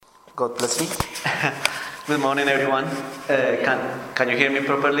God bless me. Good morning, everyone. Can you hear me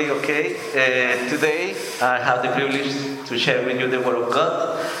properly? Okay. Today I have the privilege to share with you the Word of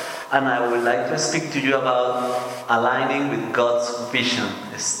God, and I would like to speak to you about aligning with God's vision,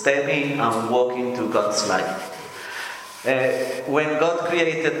 stepping and walking to God's life. When God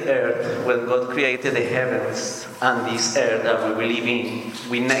created earth, when God created the heavens and this earth that we live in,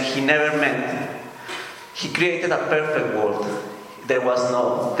 He never meant. He created a perfect world. There was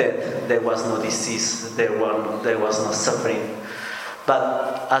no death, there was no disease, there was no suffering.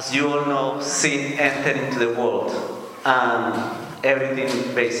 But as you all know, sin entered into the world and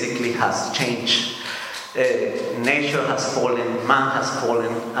everything basically has changed. Nature has fallen, man has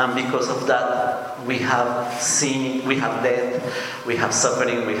fallen, and because of that we have sin, we have death, we have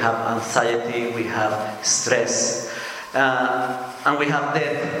suffering, we have anxiety, we have stress, and we have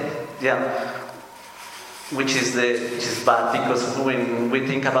death. Which is bad, because when we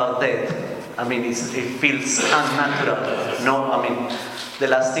think about death, it feels unnatural. No, the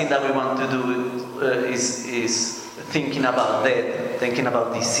last thing that we want to do is thinking about death, thinking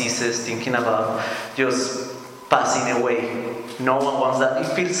about diseases, thinking about just passing away. No one wants that.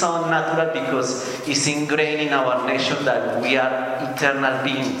 It feels so unnatural because it's ingrained in our nation that we are eternal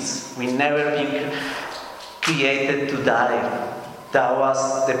beings. We never been created to die. That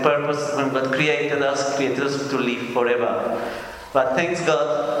was the purpose when God created us to live forever. But thanks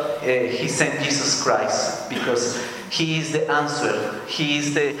God, He sent Jesus Christ, because He is the answer. He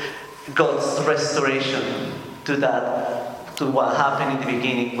is the God's restoration to what happened in the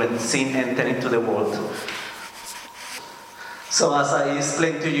beginning when sin entered into the world. So as I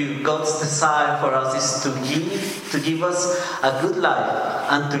explained to you, God's desire for us is to give us a good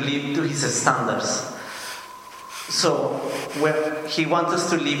life and to live to His standards. So, when He wants us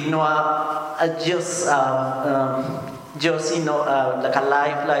to live like a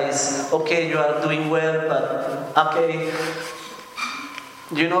life like is, okay, you are doing well, but okay,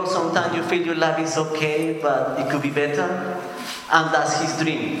 sometimes you feel your life is okay, but it could be better, and that's His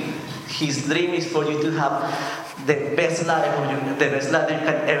dream. His dream is for you to have the best life, the best life you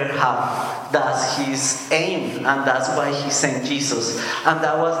can ever have. That's His aim, and that's why He sent Jesus. And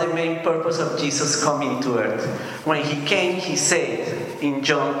that was the main purpose of Jesus coming to earth. When He came, He said in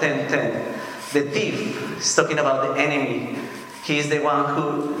John 10:10, the thief is talking about the enemy. He is the one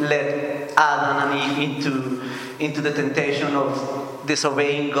who led Adam and Eve into the temptation of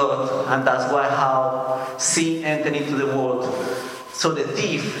disobeying God, and that's why how sin entered into the world. So the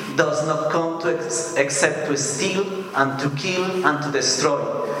thief does not come except to steal and to kill and to destroy.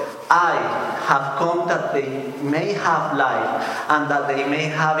 I have come that they may have life and that they may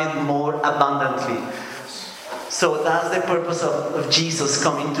have it more abundantly. So that's the purpose of Jesus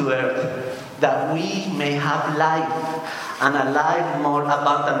coming to earth, that we may have life and a life more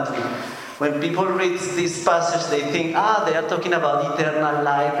abundantly. When people read this passage, they think, they are talking about eternal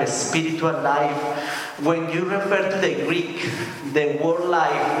life, a spiritual life. When you refer to the Greek, the word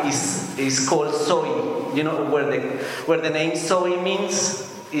life is called zoe. You know where the name zoe means?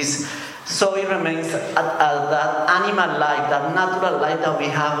 Zoe remains that animal life, that natural life that we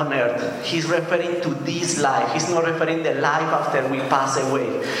have on earth. He's referring to this life. He's not referring to the life after we pass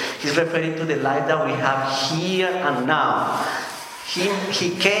away. He's referring to the life that we have here and now.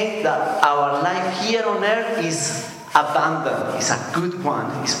 He came that our life here on earth is abundant, it's a good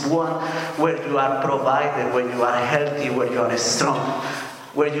one. It's one where you are provided, where you are healthy, where you are strong,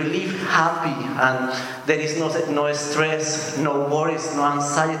 where you live happy and there is no stress, no worries, no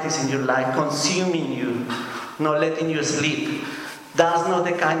anxieties in your life consuming you, not letting you sleep. That's not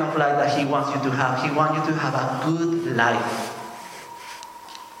the kind of life that He wants you to have. He wants you to have a good life.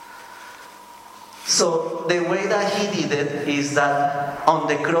 So the way that He did it is that on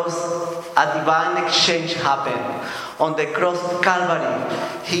the cross, a divine exchange happened. On the cross of Calvary,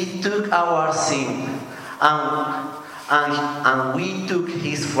 He took our sin and we took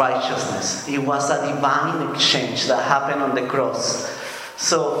His righteousness. It was a divine exchange that happened on the cross.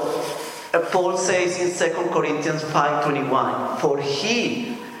 So Paul says in 2 Corinthians 5:21, for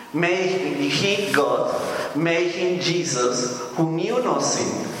God, made Him Jesus, who knew no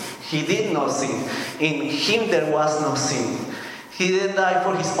sin. He did no sin. In Him there was no sin. He didn't die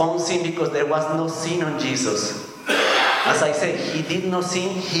for His own sin because there was no sin on Jesus. As I said, He did no sin.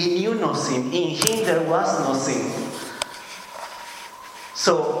 He knew no sin. In Him there was no sin.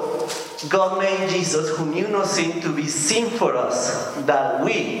 So God made Jesus, who knew no sin, to be sin for us, that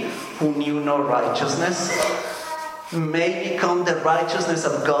we, who knew no righteousness, may become the righteousness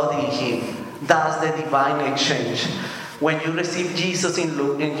of God in Him. That's the divine exchange. When you receive Jesus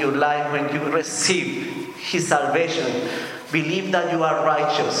in your life, when you receive His salvation, Believe that you are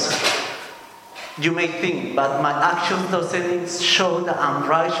righteous. You may think, but my actions doesn't show that I'm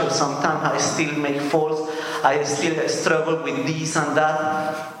righteous. Sometimes I still make faults. I still struggle with this and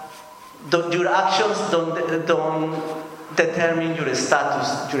that. Your actions don't determine your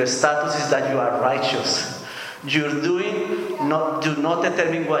status. Your status is that you are righteous. Your doing do not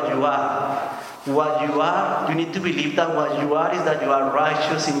determine what you are. What you are, you need to believe that what you are is that you are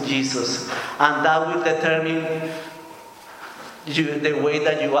righteous in Jesus. And that will determine the way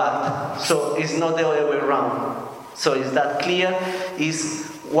that you act. So it's not the other way around. So is that clear? Is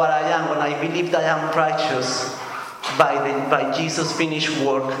what I am when I believe that I am righteous by Jesus' finished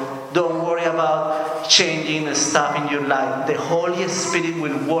work. Don't worry about changing stuff in your life. The Holy Spirit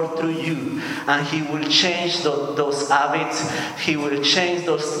will work through you, and He will change those habits. He will change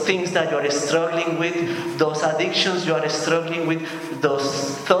those things that you are struggling with, those addictions you are struggling with,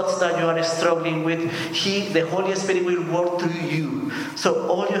 those thoughts that you are struggling with. The Holy Spirit will work through you. So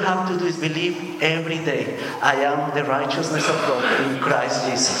all you have to do is believe every day, I am the righteousness of God in Christ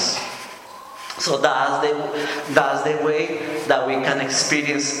Jesus. So that's the way that we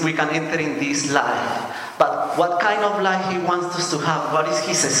can enter in this life. But what kind of life He wants us to have? What is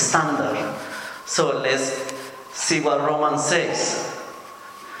His standard? So let's see what Romans says.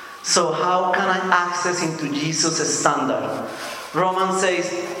 So how can I access into Jesus' standard? Romans says,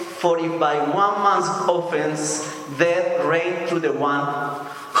 for if by one man's offense death reigned through the one,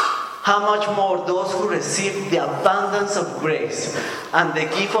 how much more those who receive the abundance of grace and the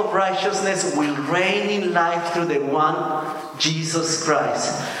gift of righteousness will reign in life through the one, Jesus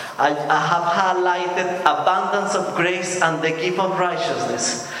Christ. I have highlighted abundance of grace and the gift of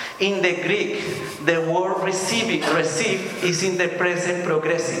righteousness. In the Greek, the word receive is in the present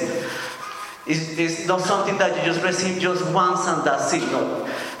progressive. It's not something that you just receive just once and that's it. No.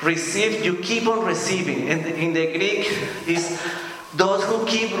 Receive, you keep on receiving. In the Greek, is those who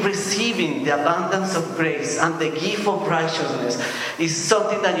keep receiving the abundance of grace and the gift of righteousness is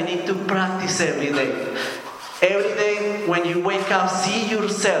something that you need to practice every day. Every day when you wake up, see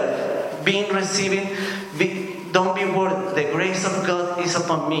yourself receiving. Don't be worried. The grace of God is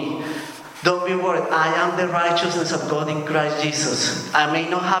upon me. Don't be worried. I am the righteousness of God in Christ Jesus. I may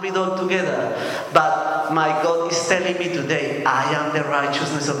not have it all together, but my God is telling me today, I am the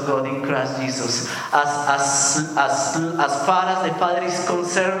righteousness of God in Christ Jesus. As far as the Father is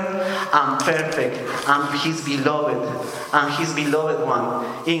concerned, I'm perfect. I'm His beloved. I'm His beloved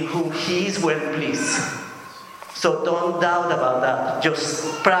one, in whom He is well pleased. So don't doubt about that.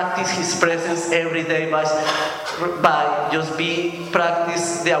 Just practice His presence every day by just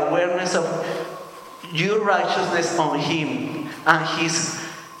practice the awareness of your righteousness on Him and His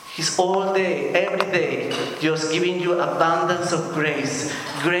all day, every day, just giving you abundance of grace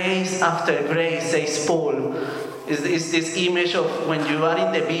after grace, says Paul. Is this image of when you are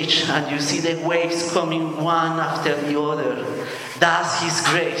in the beach and you see the waves coming one after the other. That's His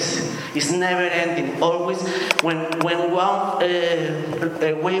grace. It's never ending. Always, when one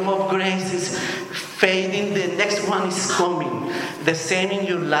wave of grace is fading, the next one is coming. The same in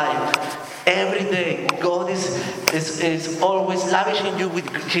your life. Every day, God is always lavishing you with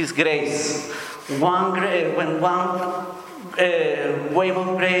His grace. When one wave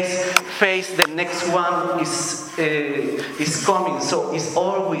of grace fades, the next one is coming. So it's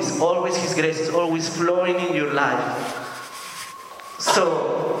always His grace is always flowing in your life.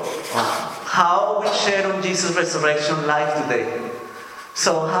 So, how we share on Jesus' resurrection life today?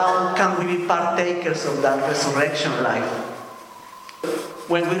 So how can we be partakers of that resurrection life?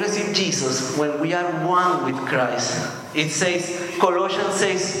 When we receive Jesus, when we are one with Christ, it says, Colossians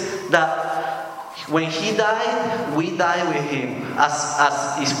says that when He died, we die with Him.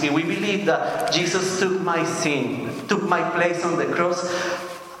 As we believe that Jesus took my sin, took my place on the cross.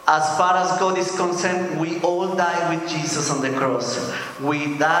 As far as God is concerned, we all die with Jesus on the cross.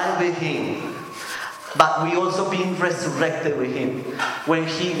 We die with Him, but we also being resurrected with Him. When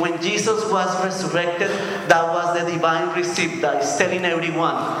Jesus was resurrected, that was the divine receipt that is telling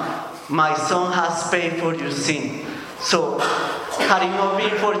everyone, my Son has paid for your sin. So, had it not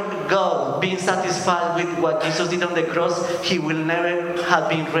been for God being satisfied with what Jesus did on the cross, He will never have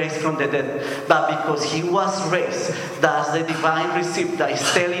been raised from the dead. But because He was raised, that's the divine receipt that is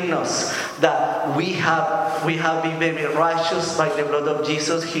telling us that we have been made righteous by the blood of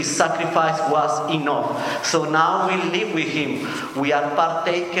Jesus. His sacrifice was enough. So now we live with Him. We are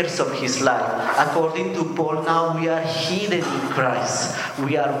partakers of His life. According to Paul, now we are hidden in Christ.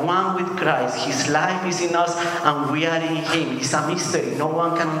 We are one with Christ. His life is in us and we are in Him. It's a mystery. No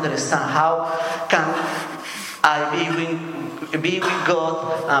one can understand. How can I be with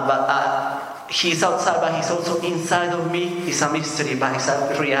God, but He's outside, but he's also inside of me. It's a mystery, but it's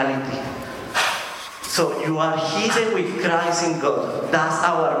a reality. So you are hidden with Christ in God. That's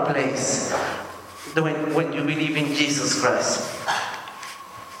our place when you believe in Jesus Christ.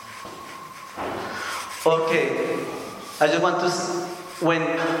 Okay, I just want to.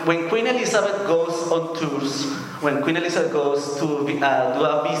 When Queen Elizabeth goes on tours, when Queen Elizabeth goes to do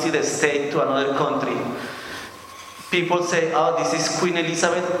a visit a state to another country, people say, "Oh, this is Queen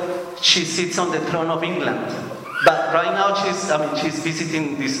Elizabeth. She sits on the throne of England." But right now, she's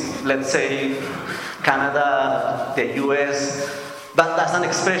visiting this, let's say, Canada, the U.S. But that's an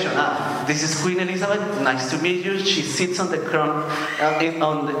expression. This is Queen Elizabeth. Nice to meet you. She sits on the throne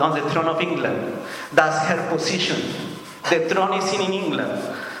on the throne of England. That's her position. The throne is in England,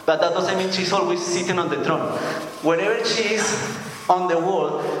 but that doesn't mean she's always sitting on the throne. Wherever she is on the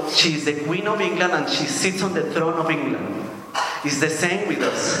world, she is the Queen of England and she sits on the throne of England. It's the same with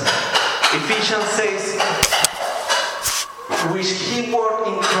us. Ephesians says, which he worked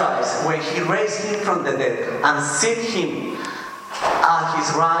in Christ when he raised him from the dead and set him at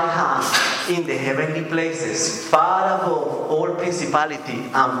his right hand in the heavenly places, far above all principality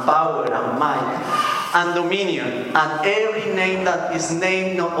and power and might and dominion, and every name that is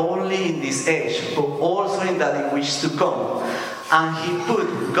named not only in this age, but also in that in which to come. And he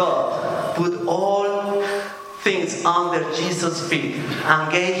put all things under Jesus' feet, and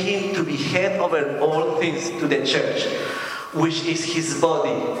gave him to be head over all things to the church, which is his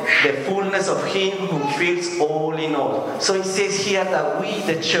body, the fullness of him who fills all in all. So it says here that we,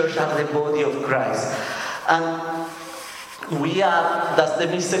 the church, are the body of Christ. And we are, that's the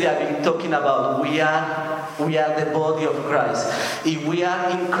mystery I've been talking about. We are the body of Christ. If we are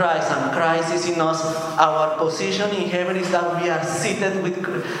in Christ and Christ is in us, our position in heaven is that we are seated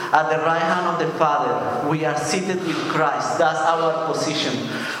at the right hand of the Father. We are seated with Christ. That's our position.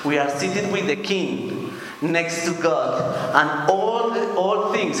 We are seated with the King next to God. And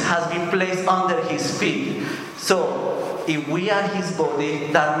all things has been placed under his feet. So if we are his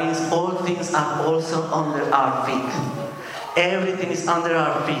body, that means all things are also under our feet. Everything is under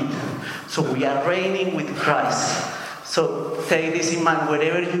our feet. So we are reigning with Christ. So take this in mind.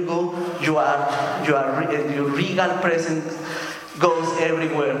 Wherever you go, your regal presence goes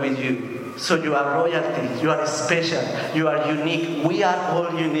everywhere with you. So you are royalty. You are special. You are unique. We are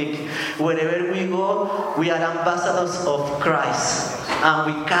all unique. Wherever we go, we are ambassadors of Christ.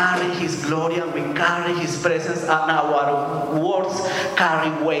 And we carry his glory and we carry his presence, and our words carry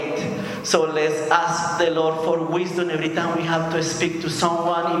weight. So let's ask the Lord for wisdom every time we have to speak to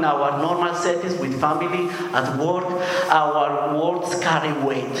someone in our normal settings, with family, at work. Our words carry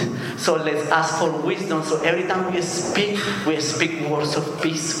weight. So let's ask for wisdom. So every time we speak words of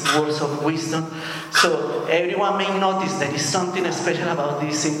peace, words of wisdom. So everyone may notice there is something special about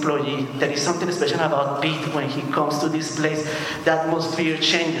this employee. There is something special about Pete when he comes to this place. The atmosphere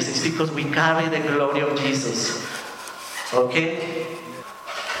changes. It's because we carry the glory of Jesus. Okay?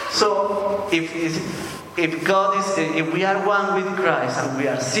 So if we are one with Christ and we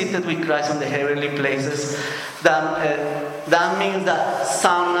are seated with Christ on the heavenly places, that means that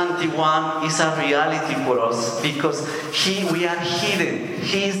Psalm 91 is a reality for us, because we are hidden.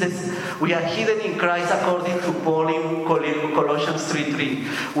 We are hidden in Christ according to Paul in Colossians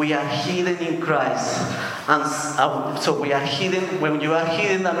 3:3. We are hidden in Christ. And so we are hidden. When you are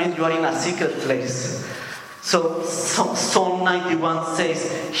hidden, that means you are in a secret place. So Psalm 91 says,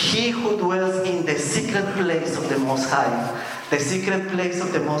 he who dwells in the secret place of the Most High. The secret place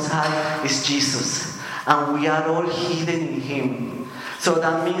of the Most High is Jesus. And we are all hidden in him. So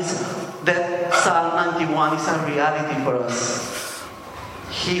that means that Psalm 91 is a reality for us.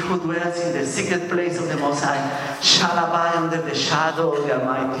 He who dwells in the secret place of the Most High shall abide under the shadow of the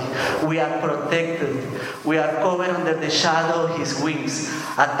Almighty. We are protected. We are covered under the shadow of his wings.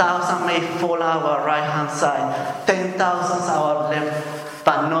 1,000 may fall at our right hand side, 10,000 at our left,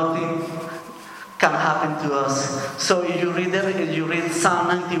 but nothing can happen to us. So if you read Psalm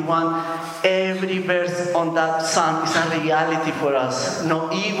 91, every verse on that psalm is a reality for us. No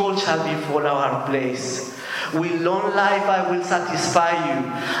evil shall befall our place. With long life I will satisfy you,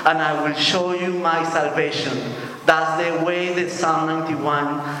 and I will show you my salvation. That's the way that Psalm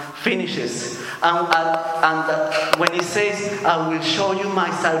 91 finishes. And when it says, I will show you my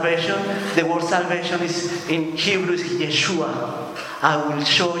salvation, the word salvation is in Hebrew, Yeshua. I will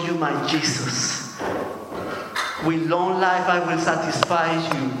show you my Jesus. With long life I will satisfy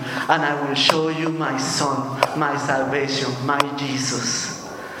you, and I will show you my Son, my salvation, my Jesus.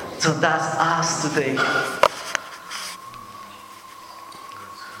 So that's us today.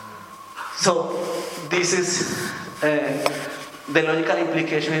 So this is the logical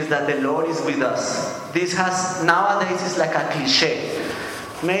implication is that the Lord is with us. This has, nowadays, is like a cliche.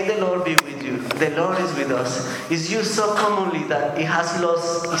 May the Lord be with you. The Lord is with us. It's used so commonly that it has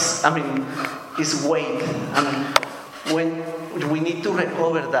lost its weight. When we need to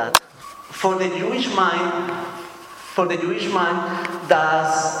recover that. For the Jewish mind,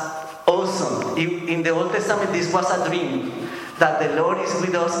 that's awesome. In the Old Testament, this was a dream. That the Lord is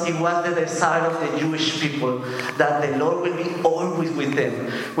with us. It was the desire of the Jewish people that the Lord will be always with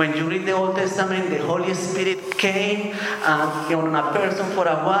them. When you read the Old Testament, the Holy Spirit came on a person for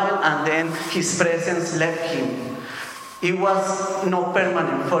a while, and then His presence left him. It was not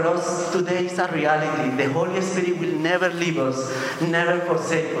permanent. For us today, it's a reality. The Holy Spirit will never leave us, never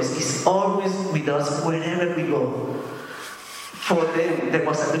forsake us. He's always with us wherever we go. For them, there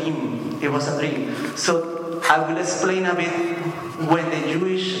was a dream. It was a dream. So I will explain a bit when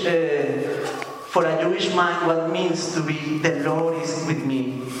for a Jewish mind, what it means to be the Lord is with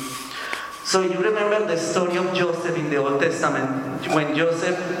me. So you remember the story of Joseph in the Old Testament, when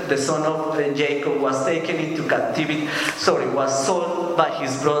Joseph, the son of Jacob, was taken into captivity, was sold by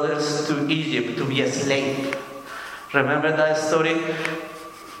his brothers to Egypt to be a slave. Remember that story?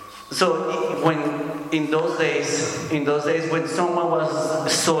 So in those days when someone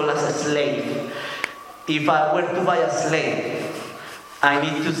was sold as a slave, if I were to buy a slave, I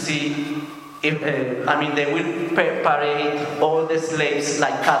need to see if, they will parade all the slaves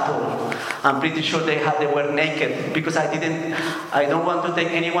like cattle. I'm pretty sure they were naked, because I don't want to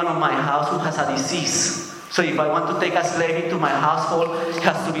take anyone on my house who has a disease. So if I want to take a slave into my household, it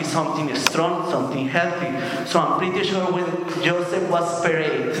has to be something strong, something healthy. So I'm pretty sure when Joseph was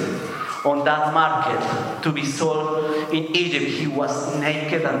paraded on that market to be sold in Egypt, he was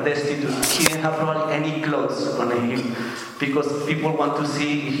naked and destitute. He didn't have probably any clothes on him, because people want to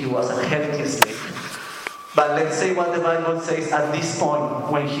see if he was a healthy slave. But let's say what the Bible says at this point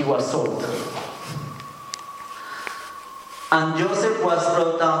when he was sold. And Joseph was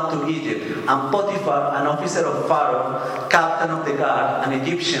brought down to Egypt, and Potiphar, an officer of Pharaoh, captain of the guard, an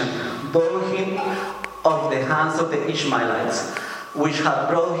Egyptian, bore him of the hands of the Ishmaelites, which had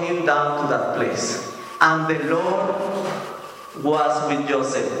brought him down to that place. And the Lord was with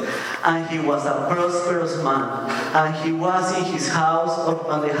Joseph, and he was a prosperous man, and he was in his house,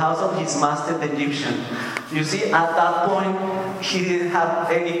 on the house of his master the Egyptian. You see, at that point, he didn't have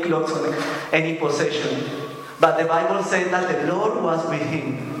any clothes or any possession. But the Bible said that the Lord was with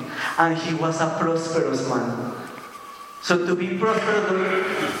him, and he was a prosperous man. So to be a prosperous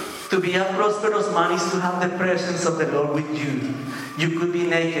man is to have the presence of the Lord with you. You could be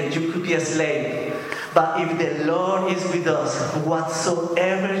naked, you could be a slave. But if the Lord is with us,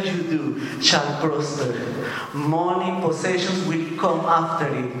 whatsoever you do shall prosper. Money, possessions will come after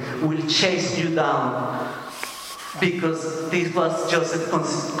it, will chase you down. Because this was Joseph's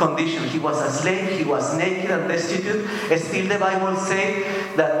condition. He was a slave, he was naked and destitute. Still the Bible says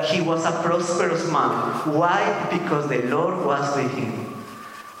that he was a prosperous man. Why? Because the Lord was with him.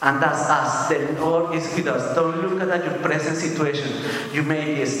 And that's us. The Lord is with us. Don't look at your present situation. You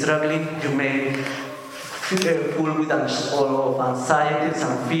may be struggling, you may be full with all of anxieties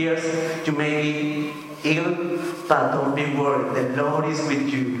and fears. You may be ill, but don't be worried. The Lord is with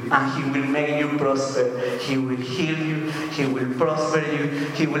you, and He will make you prosper. He will heal you. He will prosper you.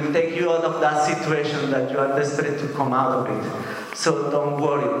 He will take you out of that situation that you are desperate to come out of it. So don't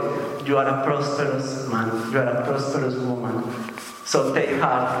worry. You are a prosperous man. You are a prosperous woman. So take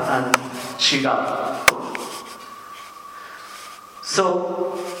heart and cheer up.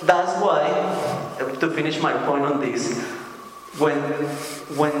 So that's why, to finish my point on this, when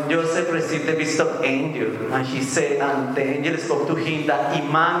Joseph received the visit of angel, and he said, and the angel spoke to him that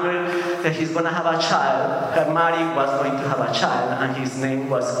Emmanuel, that he's going to have a child, that Mary was going to have a child, and his name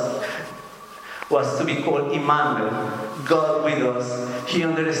was to be called Emmanuel, God with us. He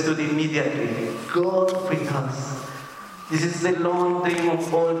understood immediately, God with us. This is the long dream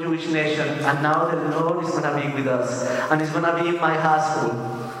of all Jewish nation, and now the Lord is going to be with us, and He's going to be in my household.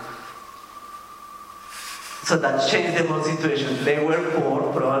 So that changed the whole situation. They were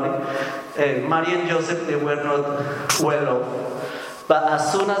poor, probably. Mary and Joseph, they were not well off. But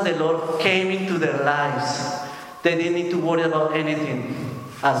as soon as the Lord came into their lives, they didn't need to worry about anything.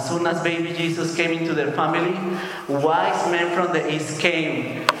 As soon as baby Jesus came into their family, wise men from the east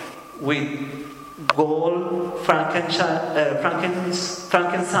came with gold, frankincense,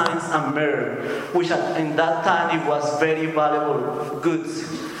 and myrrh, which in that time it was very valuable goods.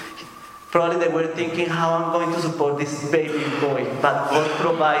 Probably they were thinking, how I'm going to support this baby boy. But God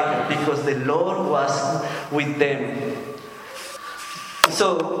provided, because the Lord was with them.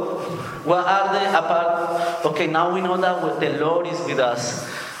 So, what are the apart? Okay, now we know that the Lord is with us,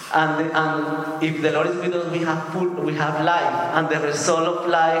 and if the Lord is with us, we have life, and the result of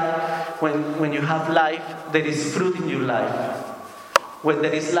life, when you have life, there is fruit in your life. When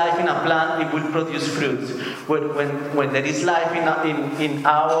there is life in a plant, it will produce fruit. When there is life in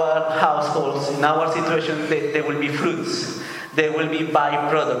our households, in our situation, there will be fruits. There will be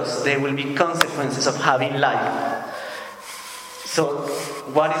byproducts. There will be consequences of having life. So,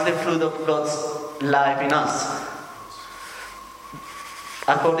 what is the fruit of God's life in us?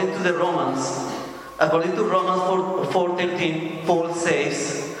 According to Romans 4:13, Paul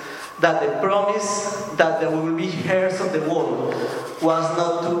says that the promise that there will be heirs of the world was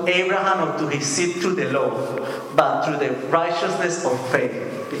not to Abraham or to his seed through the law, but through the righteousness of faith.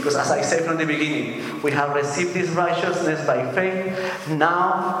 Because as I said from the beginning, we have received this righteousness by faith.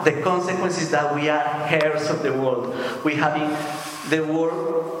 Now the consequence is that we are heirs of the world. We have the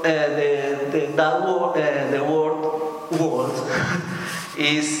word, the word world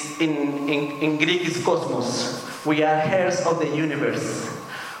is in Greek is cosmos. We are heirs of the universe.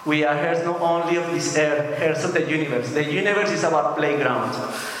 We are heirs not only of this earth, heirs of the universe. The universe is our playground.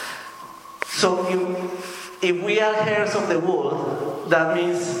 So if we are heirs of the world, that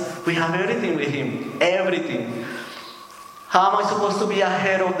means we have everything with Him. Everything. How am I supposed to be a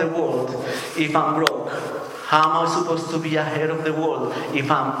heir of the world if I'm broke? How am I supposed to be a heir of the world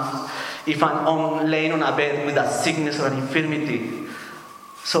if I'm laying on a bed with a sickness or an infirmity?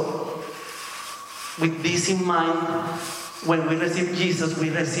 So, with this in mind, when we receive Jesus, we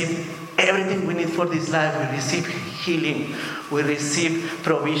receive everything we need for this life. We receive healing. We receive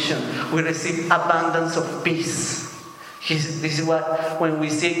provision. We receive abundance of peace. This is what, when we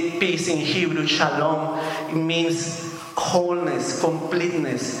say peace in Hebrew, shalom, it means wholeness,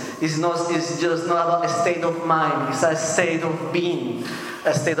 completeness. It's just not about a state of mind. It's a state of being.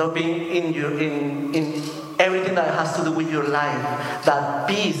 A state of being in everything that has to do with your life. That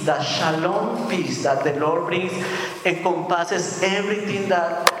peace, that shalom peace that the Lord brings encompasses everything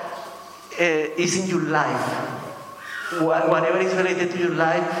that is in your life. Whatever is related to your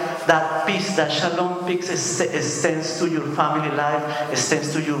life, that peace, that shalom peace extends to your family life,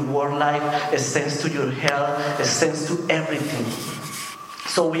 extends to your work life, extends to your health, extends to everything.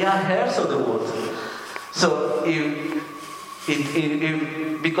 So we are heirs of the world. So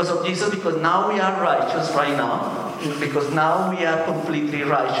because of Jesus, because now we are righteous right now, because now we are completely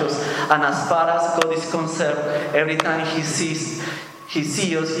righteous, and as far as God is concerned, every time He sees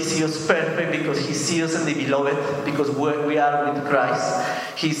us perfect, because He sees us in the beloved, because we are with Christ.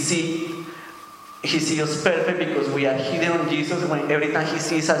 He sees us perfect because we are hidden in Jesus. Every time He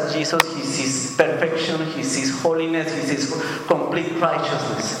sees us Jesus, He sees perfection, He sees holiness, He sees complete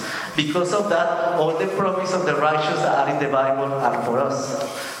righteousness. Because of that, all the promises of the righteous that are in the Bible are for us.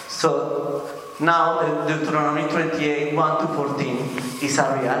 So now Deuteronomy 28, 1-14 is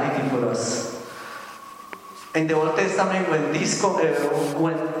a reality for us. In the Old Testament, when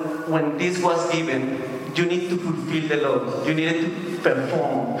this was given, you need to fulfill the law. You needed to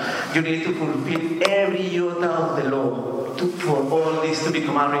perform. You needed to fulfill every iota of the law for all this to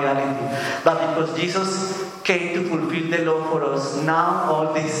become a reality. But because Jesus came to fulfill the law for us, now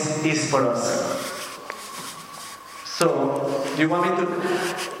all this is for us. So, do you want me to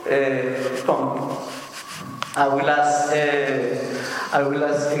come? I will ask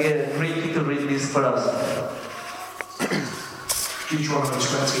Ricky to read this for us. Deuteronomy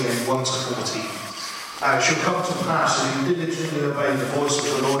 28, 1-14. It shall come to pass, if you diligently obey the voice of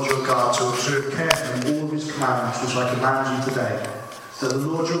the Lord your God, to observe carefully all of His commandments which I command you today, that the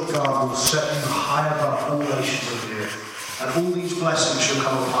Lord your God will set you high above all nations of the earth, and all these blessings shall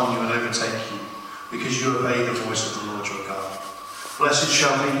come upon you and overtake you, because you obey the voice of the Lord your God. Blessed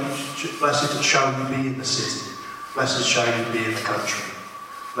shall you be in the city, blessed shall you be in the country.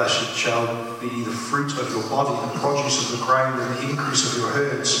 Blessed shall be the fruit of your body, the produce of the ground, and the increase of your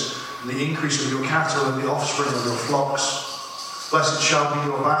herds, and the increase of your cattle, and the offspring of your flocks. Blessed shall be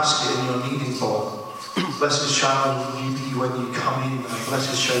your basket and your kneading bowl. Blessed shall you be when you come in, and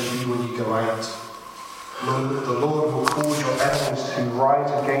blessed shall you be when you go out. The Lord will cause your enemies to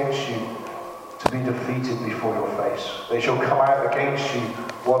rise against you, to be defeated before your face. They shall come out against you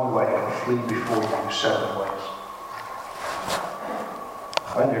one way and flee before you 7 ways.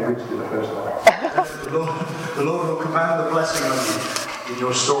 I only agreed to do the first one. The Lord will command the blessing on you in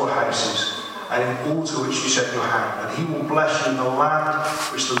your storehouses and in all to which you set your hand, and He will bless you in the land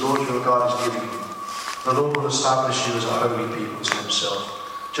which the Lord your God is giving you. The Lord will establish you as a holy people to Himself,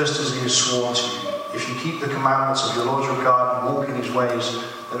 just as He has sworn to you. If you keep the commandments of the Lord your God and walk in His ways,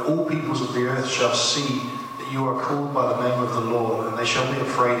 then all peoples of the earth shall see that you are called by the name of the Lord, and they shall be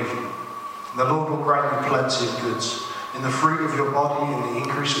afraid of you. And the Lord will grant you plenty of goods, in the fruit of your body, in the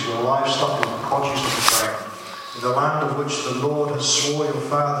increase of your livestock, and the produce of the ground. In the land of which the Lord has sworn your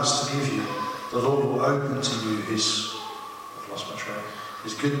fathers to give you, the Lord will open to you his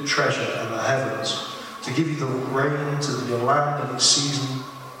good treasure in the heavens, to give you the rain to your land in its season,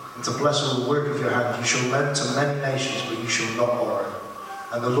 and to bless all the work of your hand. You shall lend to many nations, but you shall not borrow.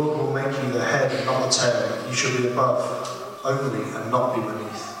 And the Lord will make you the head and not the tail. You shall be above only and not be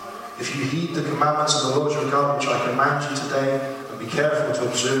beneath. If you heed the commandments of the Lord your God, which I command you today, and be careful to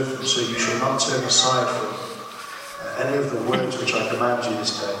observe them, so you shall not turn aside from any of the words which I command you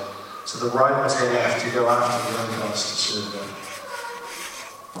this day, to the right or to the left, to go after the other gods to serve them.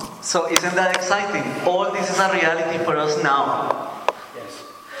 So isn't that exciting? All this is a reality for us now. Yes.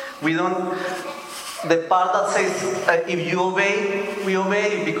 We don't, the part that says, if you obey, we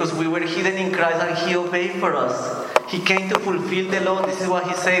obey because we were hidden in Christ and he obeyed for us. He came to fulfill the law. This is what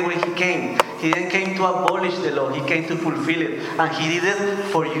he said when he came. He didn't came to abolish the law. He came to fulfill it. And he did it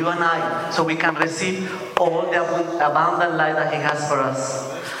for you and I, so we can receive all the abundant life that he has for us.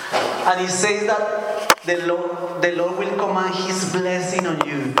 And he says that the Lord will command his blessing on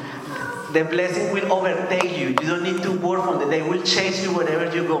you. The blessing will overtake you. You don't need to work on it. They will chase you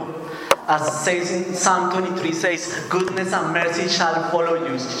wherever you go. As says in Psalm 23 says, goodness and mercy shall follow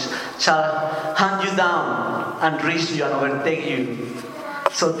you, shall hunt you down and reach you and overtake you.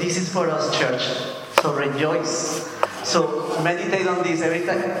 So this is for us, church. So rejoice. So meditate on this every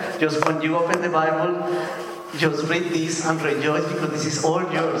time. Just when you open the Bible, just read this and rejoice because this is all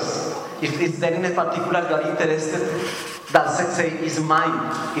yours. If it's there in a particular you are interested, that's say it's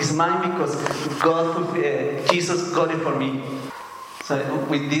mine. It's mine because God, Jesus got it for me. So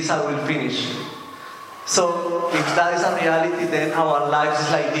with this I will finish. So if that is a reality, then our life is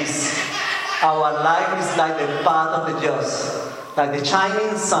like this. Our life is like the path of the just, like the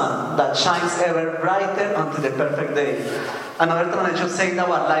shining sun that shines ever brighter unto the perfect day. Another translation says that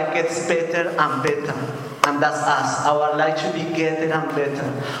our life gets better and better. And that's us. Our life should be better and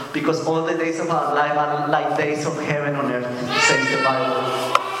better. Because all the days of our life are like days of heaven on earth, says the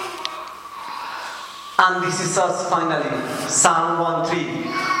Bible. And this is us finally, Psalm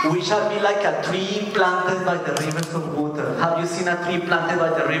 1:3. We shall be like a tree planted by the rivers of water. Have you seen a tree planted by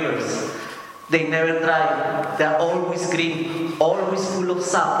the rivers? They never dry. They are always green, always full of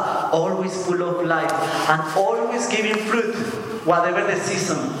sap, always full of life, and always giving fruit, whatever the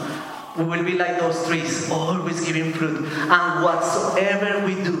season. We will be like those trees, always giving fruit. And whatsoever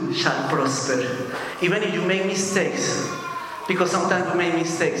we do shall prosper. Even if you make mistakes, because sometimes we make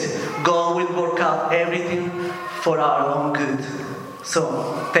mistakes, God will work out everything for our own good.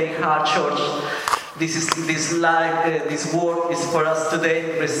 So take heart, church. This word is for us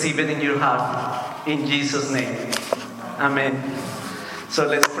today. Receive it in your heart. In Jesus' name. Amen. So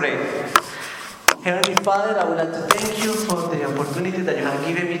let's pray. Heavenly Father, I would like to thank you for the opportunity that you have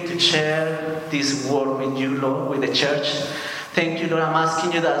given me to share this word with you, Lord, with the church. Thank you, Lord. I'm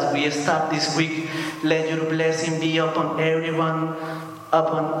asking you that as we start this week, let your blessing be upon everyone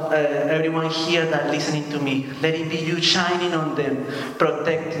here that listening to me. Let it be you shining on them,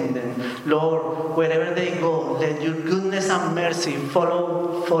 protecting them. Lord, wherever they go, let your goodness and mercy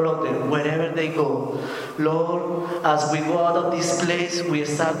follow them wherever they go. Lord, as we go out of this place, we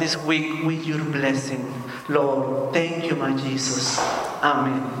start this week with your blessing. Lord, thank you, my Jesus.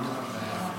 Amen.